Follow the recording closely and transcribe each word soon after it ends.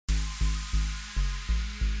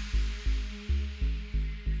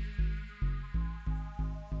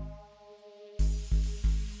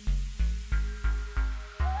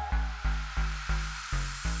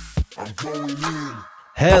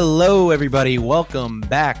Hello, everybody. Welcome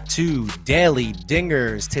back to Daily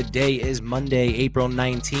Dingers. Today is Monday, April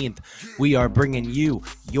 19th. We are bringing you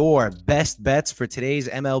your best bets for today's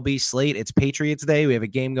MLB slate. It's Patriots Day. We have a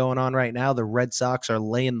game going on right now. The Red Sox are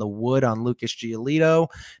laying the wood on Lucas Giolito.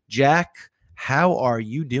 Jack, how are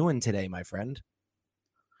you doing today, my friend?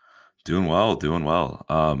 Doing well.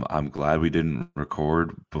 I'm glad we didn't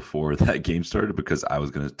record before that game started because I was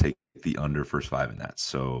going to take the under first five in that.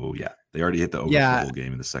 So, yeah, they already hit the over for the whole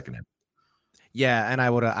game in the second half. Yeah, and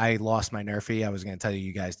I lost my Nerfy. I was going to tell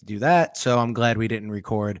you guys to do that, so I'm glad we didn't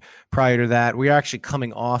record prior to that. We are actually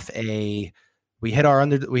coming off we hit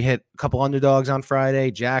a couple underdogs on Friday.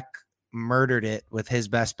 Jack murdered it with his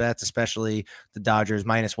best bets, especially the Dodgers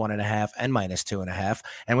 -1.5 and -2.5.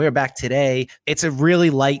 And we are back today. It's a really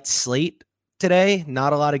light slate today.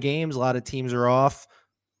 Not a lot of games. A lot of teams are off.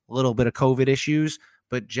 A little bit of COVID issues.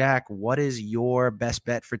 But Jack, what is your best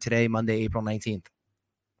bet for today, Monday, April 19th?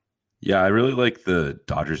 Yeah, I really like the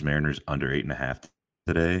Dodgers Mariners under 8.5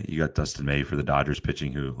 today. You got Dustin May for the Dodgers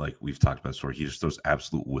pitching, who, like we've talked about before, he just throws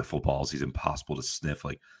absolute wiffle balls. He's impossible to sniff.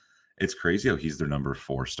 Like, it's crazy how he's their number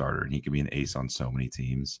 4 starter, and he can be an ace on so many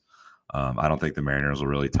teams. I don't think the Mariners will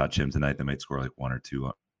really touch him tonight. They might score like 1 or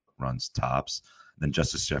 2 runs tops. And then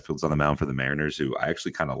Justice Sheffield's on the mound for the Mariners, who I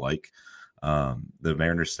actually kind of like. The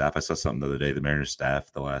Mariners staff, I saw something the other day. The Mariners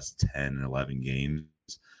staff, the last 10 and 11 games,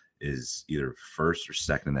 is either first or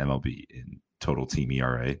second in the MLB in total team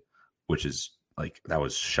ERA, which is like, that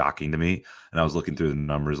was shocking to me. And I was looking through the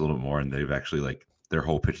numbers a little bit more, and they've actually, like, their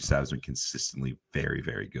whole pitching staff has been consistently very,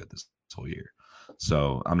 very good this whole year.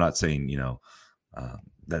 So I'm not saying,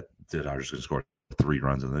 that the Dodgers are going to score 3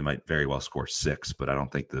 runs, and they might very well score 6, but I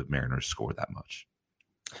don't think the Mariners score that much.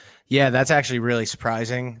 Yeah, that's actually really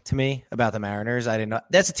surprising to me about the Mariners. I didn't know.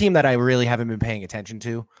 That's a team that I really haven't been paying attention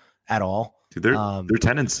to at all. Dude, they're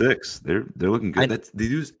 10-6. They're looking good. They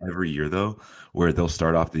do this every year though, where they'll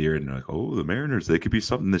start off the year and they're like, "Oh, the Mariners, they could be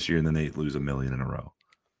something this year," and then they lose 1 million in a row.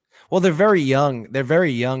 Well, they're very young. They're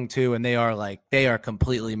very young too, and they are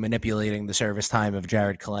completely manipulating the service time of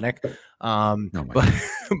Jared Kelenic.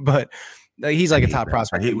 But he's like a top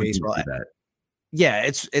prospect in baseball. Yeah,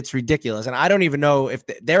 it's ridiculous, and I don't even know if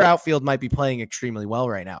their outfield might be playing extremely well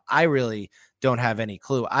right now. I really don't have any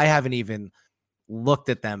clue. I haven't even looked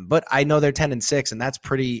at them, but I know they're 10-6, and that's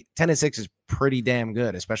 10-6 is pretty damn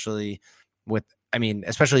good, especially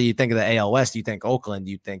you think of the AL West, you think Oakland,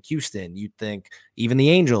 you think Houston, you think even the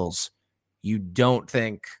Angels, you don't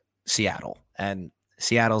think Seattle, and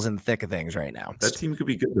Seattle's in the thick of things right now. That team could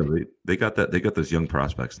be good though. They got those young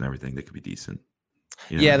prospects and everything. They could be decent.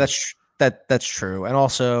 Yeah, that's true. And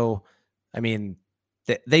also, I mean,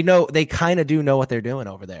 they kind of do know what they're doing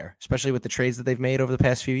over there, especially with the trades that they've made over the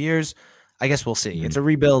past few years. I guess we'll see. Mm-hmm.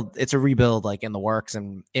 It's a rebuild like in the works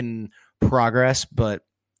and in progress, but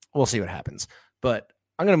we'll see what happens. But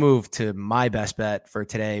I'm going to move to my best bet for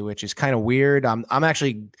today, which is kind of weird. I'm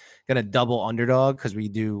actually going to double underdog because we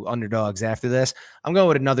do underdogs after this. I'm going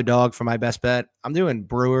with another dog for my best bet. I'm doing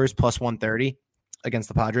Brewers +130 against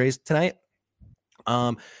the Padres tonight.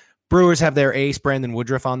 Brewers have their ace, Brandon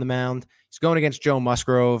Woodruff, on the mound. He's going against Joe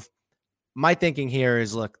Musgrove. My thinking here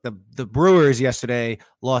is, look, the Brewers yesterday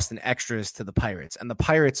lost in extras to the Pirates, and the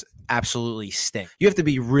Pirates absolutely stink. You have to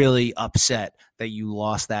be really upset that you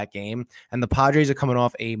lost that game, and the Padres are coming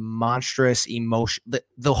off a monstrous emotion.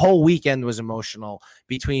 The whole weekend was emotional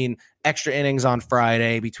between extra innings on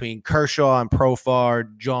Friday, between Kershaw and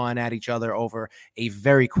Profar jawing at each other over a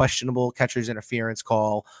very questionable catcher's interference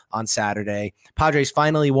call on Saturday. Padres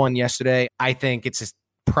finally won yesterday. I think it's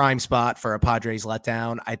a prime spot for a Padres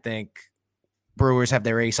letdown. I think Brewers have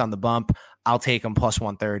their ace on the bump. I'll take them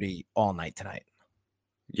 +130 all night tonight.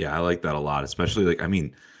 Yeah, I like that a lot, especially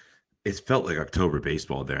it felt like October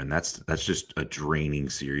baseball there, and that's just a draining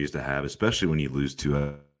series to have, especially when you lose 2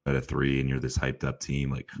 out of 3 and you're this hyped up team.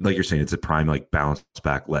 Like you're saying, it's a prime bounce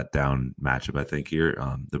back letdown matchup. I think here,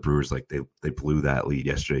 the Brewers they blew that lead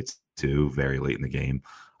yesterday too, very late in the game.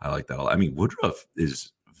 I like that a lot. I mean, Woodruff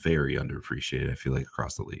is very underappreciated, I feel like,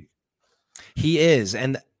 across the league. He is,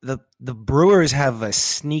 and the Brewers have a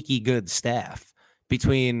sneaky good staff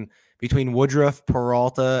between Woodruff,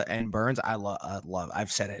 Peralta, and Burns. I love.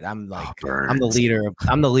 I've said it. I'm the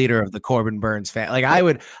leader of the Corbin Burns fan. Like I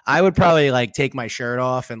would probably take my shirt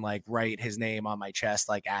off and write his name on my chest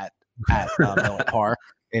at Miller Park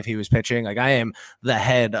if he was pitching. I am the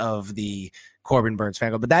head of the Corbin Burns fan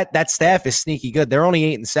club. But that staff is sneaky good. They're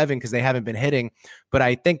only 8-7 because they haven't been hitting, but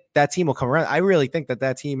I think that team will come around. I really think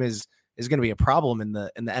that team is going to be a problem in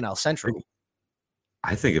the NL Central.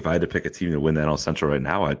 I think if I had to pick a team to win the NL Central right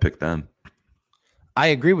now, I'd pick them. I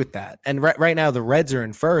agree with that. And right now the Reds are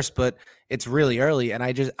in first, but it's really early. And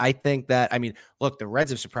I think that, I mean, look, the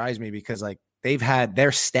Reds have surprised me because like they've had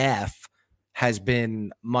their staff has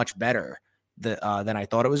been much better than I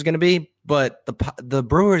thought it was going to be. But the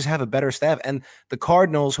Brewers have a better staff, and the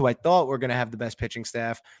Cardinals, who I thought were going to have the best pitching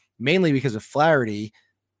staff, mainly because of Flaherty,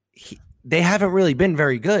 they haven't really been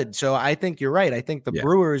very good. So I think you're right. I think the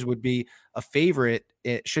Brewers would be a favorite.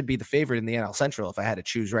 It should be the favorite in the NL Central if I had to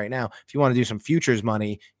choose right now. If you want to do some futures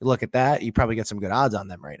money, you look at that, you probably get some good odds on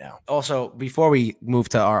them right now. Also, before we move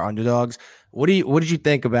to our underdogs, what did you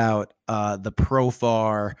think about the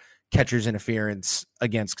Profar catcher's interference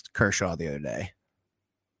against Kershaw the other day?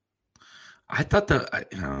 I thought that,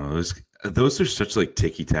 those are such like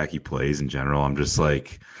ticky tacky plays in general. I'm just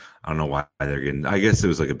like, I don't know why they're getting. I guess it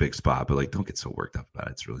was like a big spot, but like, don't get so worked up about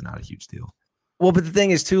it. It's really not a huge deal. Well, but the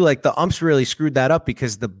thing is too, like the umps really screwed that up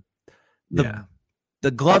because the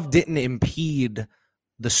glove didn't impede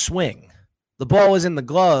the swing. The ball was in the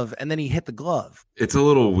glove, and then he hit the glove. It's a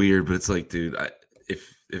little weird, but it's like, dude,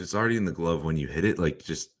 if it's already in the glove when you hit it, like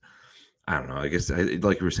just I don't know. I guess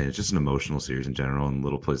like you were saying, it's just an emotional series in general, and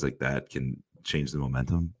little plays like that can change the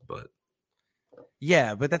momentum. But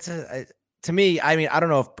yeah, but that's to me. I mean, I don't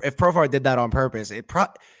know if Profar did that on purpose.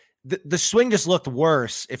 The swing just looked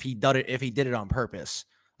worse if he did it on purpose.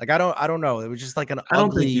 Like I don't know. It was just like an I don't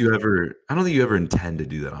ugly. think you ever intend to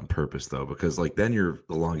do that on purpose though, because like then you're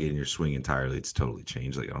elongating your swing entirely. It's totally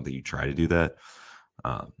changed. Like I don't think you try to do that.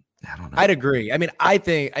 I don't know. I'd agree. I mean, I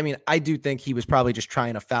do think he was probably just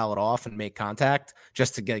trying to foul it off and make contact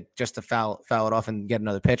just to foul it off and get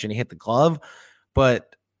another pitch, and he hit the glove.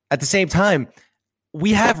 But at the same time,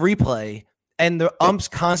 we have replay, and the umps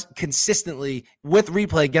consistently with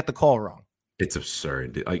replay get the call wrong. It's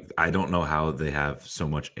absurd. Like I don't know how they have so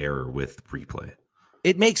much error with replay.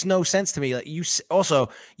 It makes no sense to me. Like you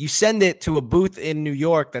send it to a booth in New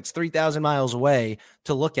York that's 3,000 miles away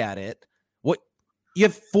to look at it. You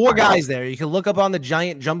have 4 guys there. You can look up on the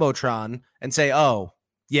giant jumbotron and say, "Oh,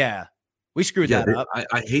 yeah, we screwed that up."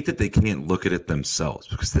 I hate that they can't look at it themselves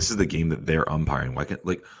because this is the game that they're umpiring. Why can't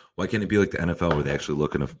it be like the NFL where they actually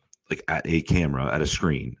look at a camera at a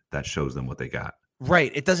screen that shows them what they got? Right.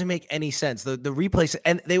 It doesn't make any sense. The replays,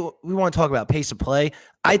 and we want to talk about pace of play.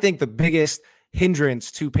 I think the biggest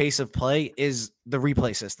hindrance to pace of play is the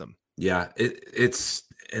replay system. Yeah, it's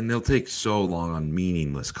and they'll take so long on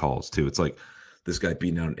meaningless calls too. It's like this guy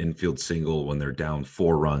beating out an infield single when they're down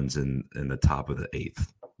 4 runs in the top of the 8th.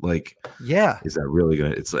 Like, yeah, is that really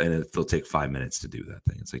gonna? It'll take 5 minutes to do that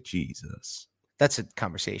thing. It's like Jesus. That's a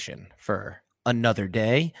conversation for another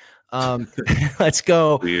day. Let's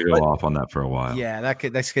go. We go off on that for a while. Yeah, that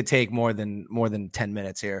could take more than 10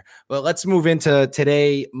 minutes here. But let's move into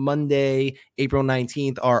today, Monday, April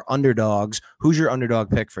 19th. Our underdogs. Who's your underdog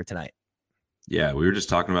pick for tonight? Yeah, we were just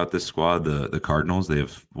talking about this squad, the Cardinals. They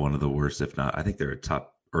have one of the worst, if not, I think they're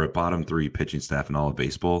a bottom 3 pitching staff in all of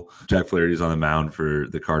baseball. Jack Flaherty's on the mound for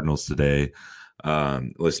the Cardinals today.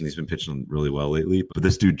 Listen, he's been pitching really well lately, but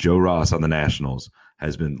this dude Joe Ross on the Nationals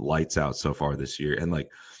has been lights out so far this year. And like,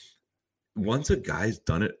 once a guy's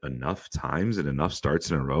done it enough times and enough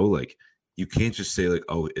starts in a row, like you can't just say like,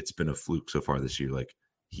 oh, it's been a fluke so far this year. Like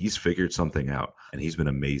he's figured something out, and he's been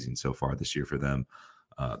amazing so far this year for them.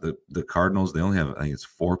 The Cardinals, they only have, I think it's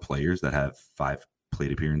 4 players that have 5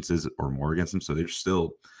 plate appearances or more against them. So they're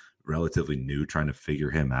still relatively new, trying to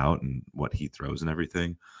figure him out and what he throws and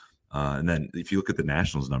everything. And then if you look at the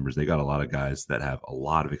Nationals numbers, they got a lot of guys that have a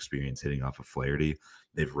lot of experience hitting off of Flaherty.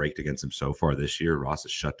 They've raked against him so far this year. Ross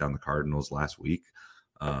has shut down the Cardinals last week.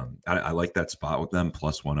 I like that spot with them,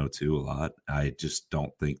 plus 102 a lot. I just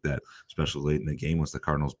don't think that, especially late in the game, once the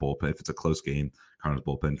Cardinals bullpen, if it's a close game, Cardinals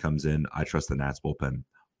bullpen comes in, I trust the Nats bullpen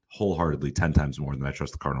wholeheartedly 10 times more than I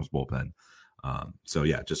trust the Cardinals bullpen. So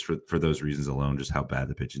yeah, just for those reasons alone, just how bad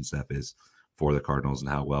the pitching staff is for the Cardinals and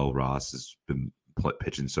how well Ross has been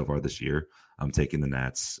pitching so far this year, I'm taking the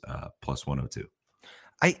Nats plus 102.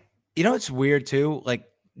 It's weird too. Like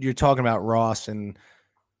you're talking about Ross, and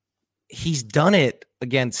he's done it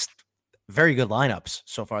against very good lineups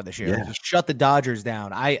so far this year. Yeah. Like he shut the Dodgers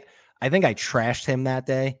down. I think I trashed him that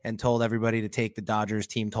day and told everybody to take the Dodgers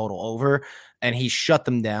team total over, and he shut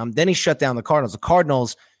them down. Then he shut down the Cardinals. The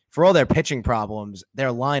Cardinals, for all their pitching problems, their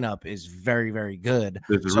lineup is very, very good.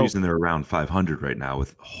 There's a reason they're around 500 right now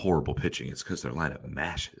with horrible pitching. It's because their lineup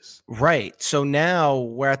mashes. Right. So now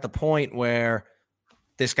we're at the point where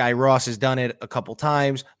this guy Ross has done it a couple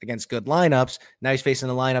times against good lineups. Now he's facing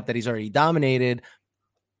a lineup that he's already dominated.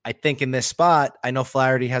 I think in this spot, I know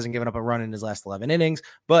Flaherty hasn't given up a run in his last 11 innings,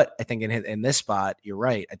 but I think in this spot, you're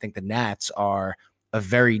right. I think the Nats are a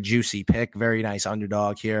very juicy pick, very nice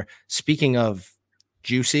underdog here. Speaking of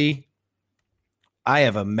juicy. I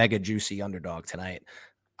have a mega juicy underdog tonight.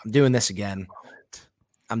 I'm doing this again.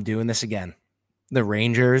 The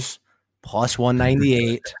Rangers plus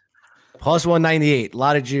 198. Plus 198. A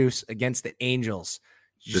lot of juice against the Angels.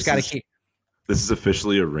 You just got to keep. This is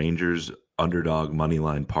officially a Rangers underdog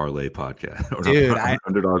moneyline parlay podcast. Or Dude,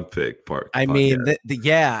 underdog pick part. I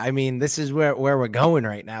mean, this is where we're going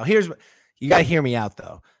right now. You got to hear me out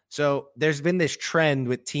though. So there's been this trend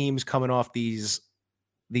with teams coming off these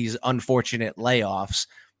unfortunate layoffs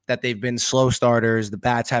that they've been slow starters. The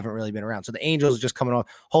bats haven't really been around. So the Angels just coming off,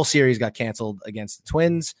 whole series got canceled against the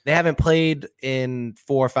Twins. They haven't played in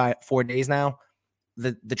 4 days now.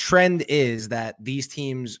 The trend is that these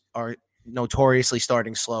teams are notoriously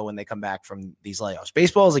starting slow when they come back from these layoffs.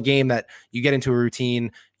 Baseball is a game that you get into a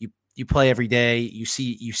routine. You play every day. You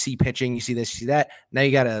see pitching. You see this. You see that. Now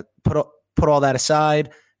you got to put all that aside.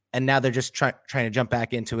 And now they're just trying to jump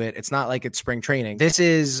back into it. It's not like it's spring training. This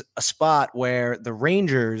is a spot where the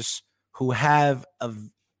Rangers, who have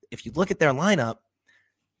if you look at their lineup,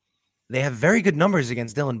 they have very good numbers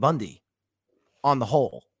against Dylan Bundy on the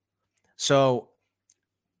whole. So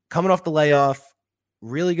coming off the layoff,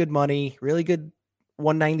 really good money, really good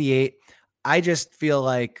 198. I just feel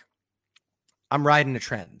like I'm riding a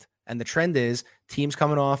trend. And the trend is teams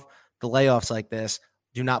coming off the layoffs like this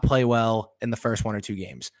do not play well in the first 1 or 2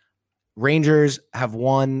 games. Rangers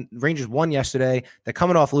won yesterday. They're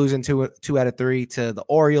coming off losing two out of 3 to the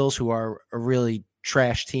Orioles, who are a really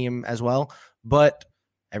trash team as well. But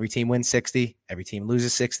every team wins 60. Every team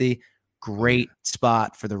loses 60. Great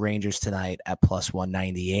spot for the Rangers tonight at plus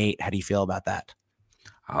 198. How do you feel about that?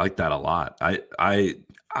 I like that a lot. I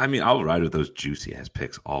mean, I'll ride with those juicy ass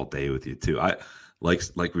picks all day with you too. Like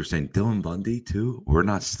we were saying, Dylan Bundy too. We're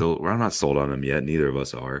not sold on him yet. Neither of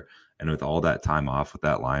us are. And with all that time off with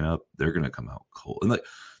that lineup, they're going to come out cold. And like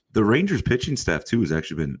the Rangers pitching staff too has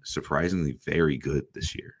actually been surprisingly very good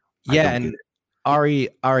this year. Yeah, and Ari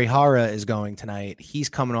Hara is going tonight. He's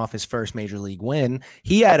coming off his first major league win.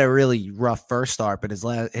 He had a really rough first start, but his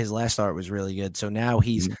last start was really good. So now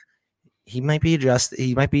he might be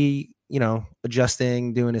adjusting,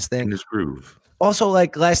 doing his thing. In his groove. Also,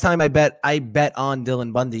 like last time I bet on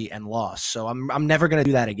Dylan Bundy and lost. So I'm never going to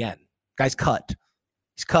do that again. Guy's cut.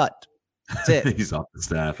 He's cut. That's it. He's off the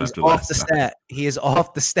staff. He is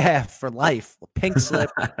off the staff for life. Pink slip.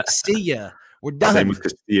 See ya. We're done. Same with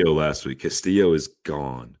Castillo last week. Castillo is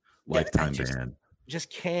gone. Lifetime ban.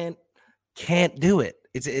 Just can't do it.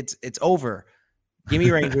 It's over. Give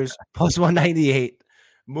me Rangers plus 198.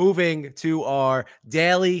 Moving to our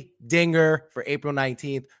daily dinger for April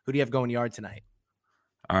 19th. Who do you have going yard tonight?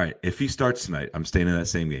 All right. If he starts tonight, I'm staying in that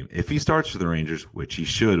same game. If he starts for the Rangers, which he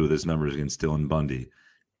should with his numbers against Dylan Bundy,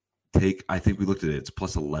 I think we looked at it. It's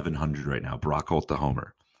plus 1,100 right now. Brock Holt the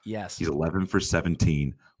homer. Yes. He's 11 for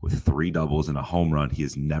 17 with 3 doubles and a home run. He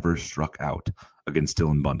has never struck out against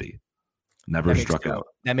Dylan Bundy. Never struck out.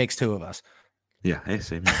 That makes 2 of us. Yeah. Hey,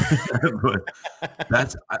 same.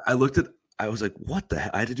 But I looked at, I was like, what the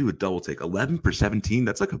heck? I had to do a double take. 11 for 17.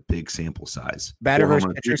 That's like a big sample size. Batter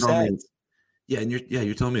versus pitcher stats. Yeah. And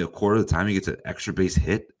you're telling me a quarter of the time he gets an extra base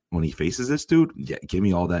hit when he faces this dude? Yeah. Give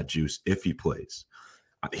me all that juice if he plays.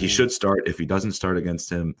 He should start. If he doesn't start against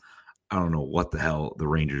him, I don't know what the hell the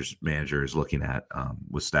Rangers manager is looking at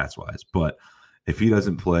with stats wise. But if he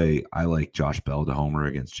doesn't play, I like Josh Bell to homer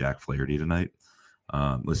against Jack Flaherty tonight.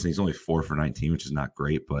 Listen, he's only 4 for 19, which is not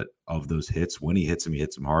great. But of those hits, when he hits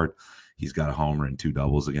him hard. He's got a homer and 2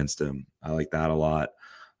 doubles against him. I like that a lot.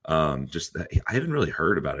 Just that I haven't really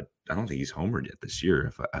heard about it. I don't think he's homered yet this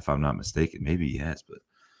year, if I'm not mistaken. Maybe he has, but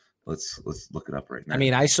let's look it up right now.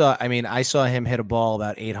 I saw him hit a ball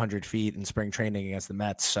about 800 feet in spring training against the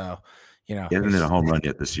Mets. So, he hasn't hit a home run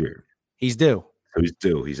yet this year. He's due. So he's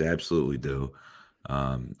due. He's absolutely due.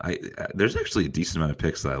 There's actually a decent amount of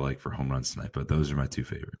picks that I like for home runs tonight, but those are my 2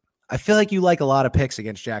 favorite. I feel like you like a lot of picks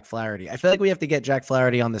against Jack Flaherty. I feel like we have to get Jack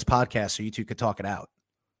Flaherty on this podcast so you two could talk it out.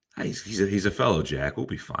 He's a fellow Jack. We'll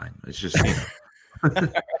be fine. It's just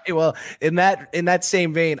Well, in that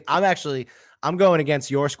same vein, I'm going against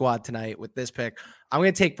your squad tonight with this pick. I'm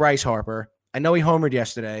going to take Bryce Harper. I know he homered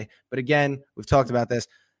yesterday, but again, we've talked about this.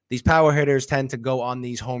 These power hitters tend to go on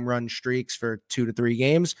these home run streaks for 2 to 3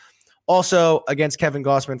 games. Also, against Kevin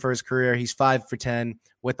Gausman for his career, he's 5 for 10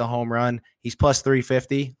 with the home run. He's plus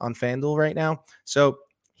 350 on FanDuel right now. So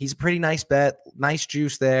he's a pretty nice bet. Nice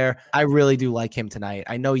juice there. I really do like him tonight.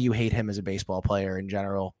 I know you hate him as a baseball player in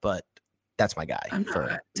general, but that's my guy.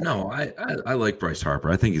 I like Bryce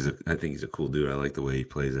Harper. I think he's a cool dude. I like the way he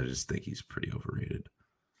plays. I just think he's pretty overrated.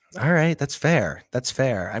 All right, that's fair. That's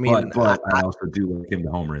fair. I mean, But I also do like him to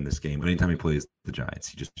homer in this game. Anytime he plays the Giants,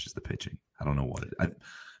 he just the pitching. I don't know what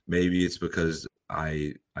maybe it's because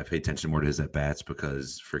I pay attention more to his at bats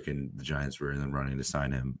because freaking the Giants were in the running to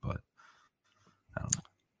sign him, but I don't know.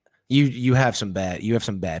 You have some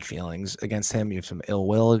bad feelings against him. You have some ill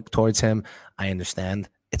will towards him. I understand.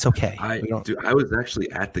 It's okay. I was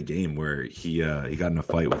actually at the game where he got in a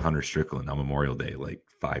fight with Hunter Strickland on Memorial Day like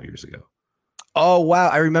 5 years ago. Oh wow,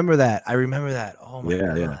 I remember that. Oh my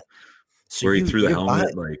god. Yeah. So where he threw the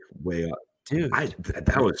helmet like way up. Dude,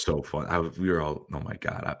 that was so fun. We were all, oh my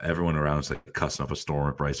god, everyone around was like cussing up a storm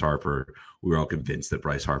at Bryce Harper. We were all convinced that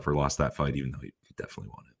Bryce Harper lost that fight, even though he definitely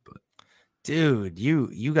won it. But dude,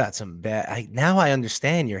 you got some bad. Now I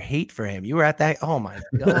understand your hate for him. You were at that. Oh my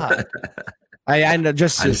god. I know.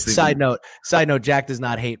 Just side note. Jack does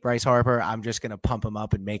not hate Bryce Harper. I'm just gonna pump him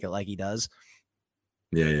up and make it like he does.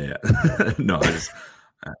 Yeah. No,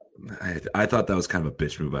 I thought that was kind of a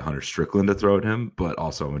bitch move by Hunter Strickland to throw at him, but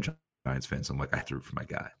also I'm a Giants fan, so I'm like, I threw for my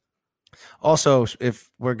guy. Also, if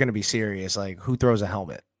we're gonna be serious, like who throws a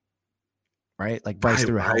helmet? Right? Like Bryce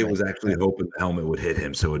threw a helmet. I was actually hoping the helmet would hit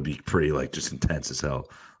him, so it would be pretty like just intense as hell.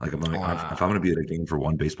 Like if I'm gonna be at a game for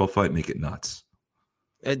one baseball fight, make it nuts.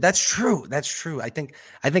 That's true. I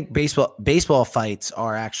think baseball fights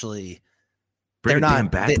are actually they're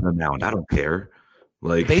not back to the mound. I don't care.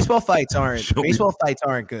 Like baseball fights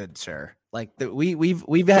aren't good, sir. Like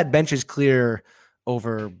we've had benches clear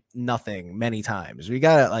over nothing many times. We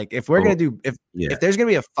gotta like if we're gonna do if there's gonna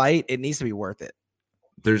be a fight, it needs to be worth it.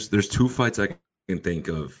 There's two fights I can think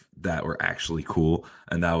of that were actually cool,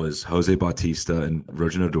 and that was Jose Bautista and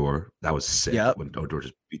Roger Odor. That was sick when Odor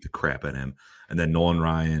just beat the crap at him, and then Nolan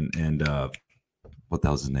Ryan and what the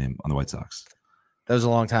hell's his name on the White Sox? That was a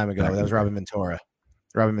long time ago. That was Robin Ventura.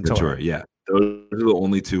 Yeah, those are the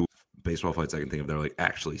only two baseball fights I can think of that are like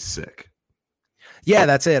actually sick. Yeah,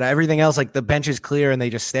 that's it. Everything else, like the bench is clear and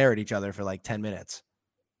they just stare at each other for like 10 minutes.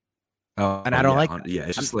 And I don't like that. Yeah,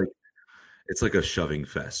 it's just like it's like a shoving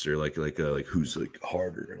fest or like who's like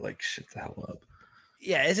harder or like shit the hell up.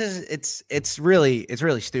 Yeah, it's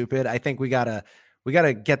really stupid. I think we gotta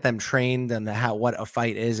get them trained on what a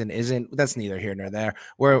fight is and isn't. That's neither here nor there.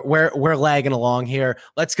 We're lagging along here.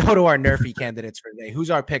 Let's go to our Nerfy candidates for today.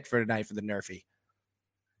 Who's our pick for tonight for the Nerfy?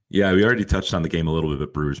 Yeah, we already touched on the game a little bit,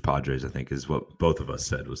 but Brewers Padres, I think, is what both of us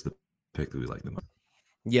said was the pick that we like the most.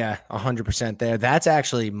 Yeah, 100% there. That's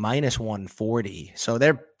actually minus 140. So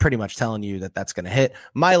they're pretty much telling you that that's going to hit.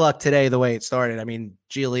 My luck today, the way it started, I mean,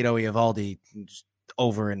 Giolito Eovaldi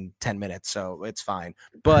over in 10 minutes, so it's fine.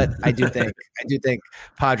 But I do think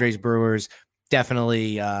Padres Brewers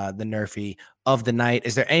definitely the Nerfy of the night.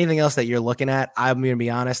 Is there anything else that you're looking at? I'm going to be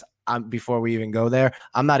honest. Before we even go there,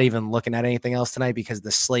 I'm not even looking at anything else tonight because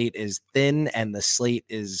the slate is thin and the slate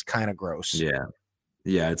is kind of gross.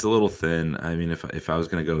 Yeah, it's a little thin. I mean, if I was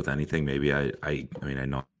going to go with anything, maybe I mean, I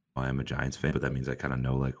know I am a Giants fan, but that means I kind of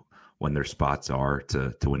know like when their spots are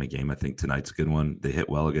to win a game. I think tonight's a good one. They hit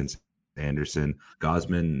well against Anderson.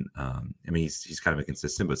 Gausman, I mean, he's kind of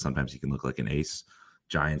inconsistent, but sometimes he can look like an ace.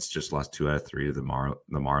 Giants just lost 2 out of 3 to the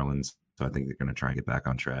Marlins, so I think they're going to try and get back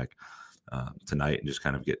on track tonight and just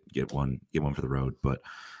kind of get one for the road. But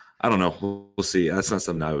I don't know. We'll see. That's not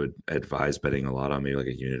something I would advise betting a lot on, maybe like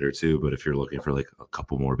a unit or two. But if you're looking for like a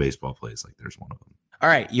couple more baseball plays, like there's one of them. All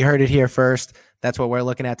right. You heard it here first. That's what we're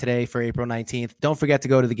looking at today for April 19th. Don't forget to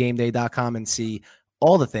go to thegameday.com and see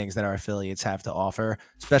all the things that our affiliates have to offer,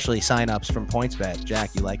 especially signups from PointsBet.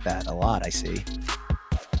 Jack, you like that a lot, I see.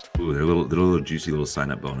 Ooh, they're a little juicy little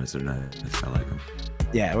sign-up bonus. They're nice. I like them.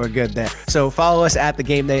 Yeah, we're good there. So follow us at the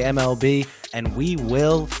Game Day MLB, and we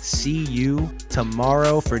will see you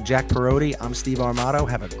tomorrow. For Jack Perotti, I'm Steve Armato.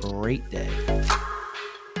 Have a great day.